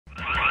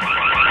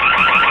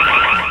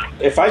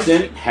If I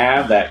didn't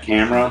have that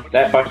camera,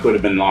 that bike would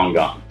have been long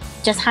gone.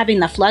 Just having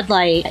the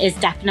floodlight is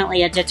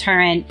definitely a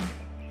deterrent.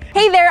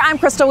 Hey there, I'm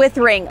Crystal with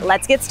Ring.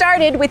 Let's get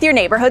started with your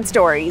neighborhood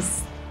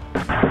stories.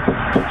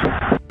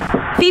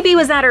 Phoebe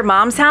was at her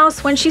mom's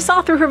house when she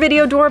saw through her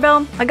video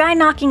doorbell a guy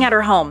knocking at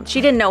her home. She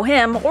didn't know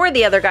him or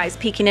the other guys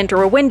peeking into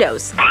her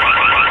windows.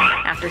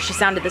 After she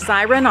sounded the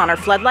siren on her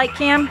floodlight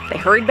cam, they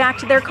hurried back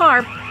to their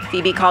car.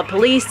 Phoebe called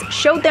police,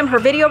 showed them her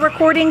video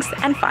recordings,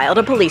 and filed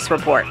a police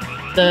report.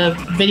 The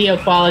video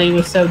quality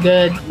was so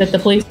good that the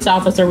police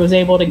officer was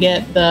able to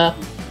get the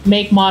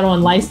make, model,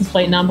 and license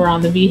plate number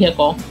on the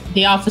vehicle.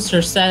 The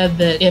officer said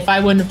that if I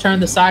wouldn't have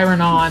turned the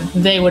siren on,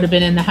 they would have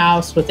been in the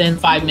house within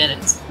 5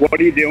 minutes. What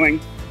are you doing?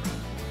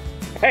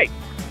 Hey,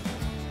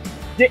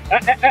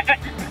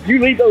 you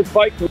leave those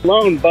bikes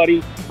alone,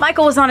 buddy.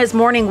 Michael was on his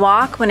morning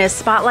walk when his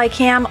spotlight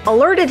cam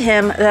alerted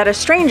him that a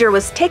stranger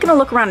was taking a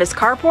look around his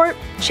carport,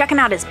 checking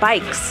out his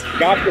bikes.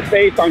 Got your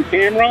face on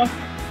camera,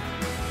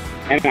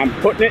 and I'm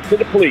putting it to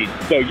the police,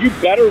 so you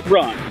better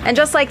run. And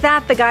just like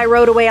that, the guy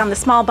rode away on the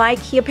small bike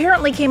he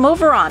apparently came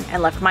over on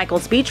and left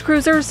Michael's beach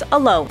cruisers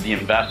alone. The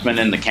investment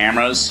in the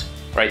cameras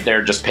right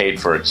there just paid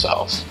for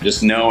itself.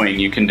 Just knowing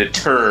you can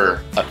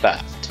deter a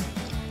theft.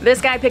 This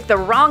guy picked the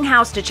wrong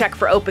house to check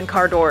for open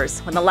car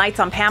doors. When the lights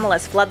on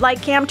Pamela's floodlight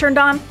cam turned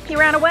on, he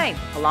ran away,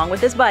 along with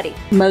his buddy.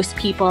 Most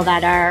people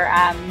that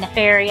are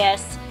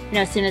nefarious,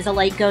 as soon as a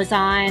light goes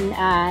on,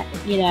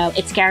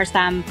 it scares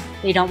them.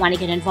 They don't want to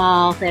get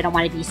involved. They don't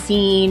want to be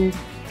seen.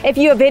 If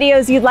you have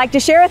videos you'd like to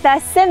share with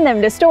us, send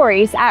them to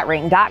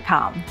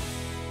stories@ring.com.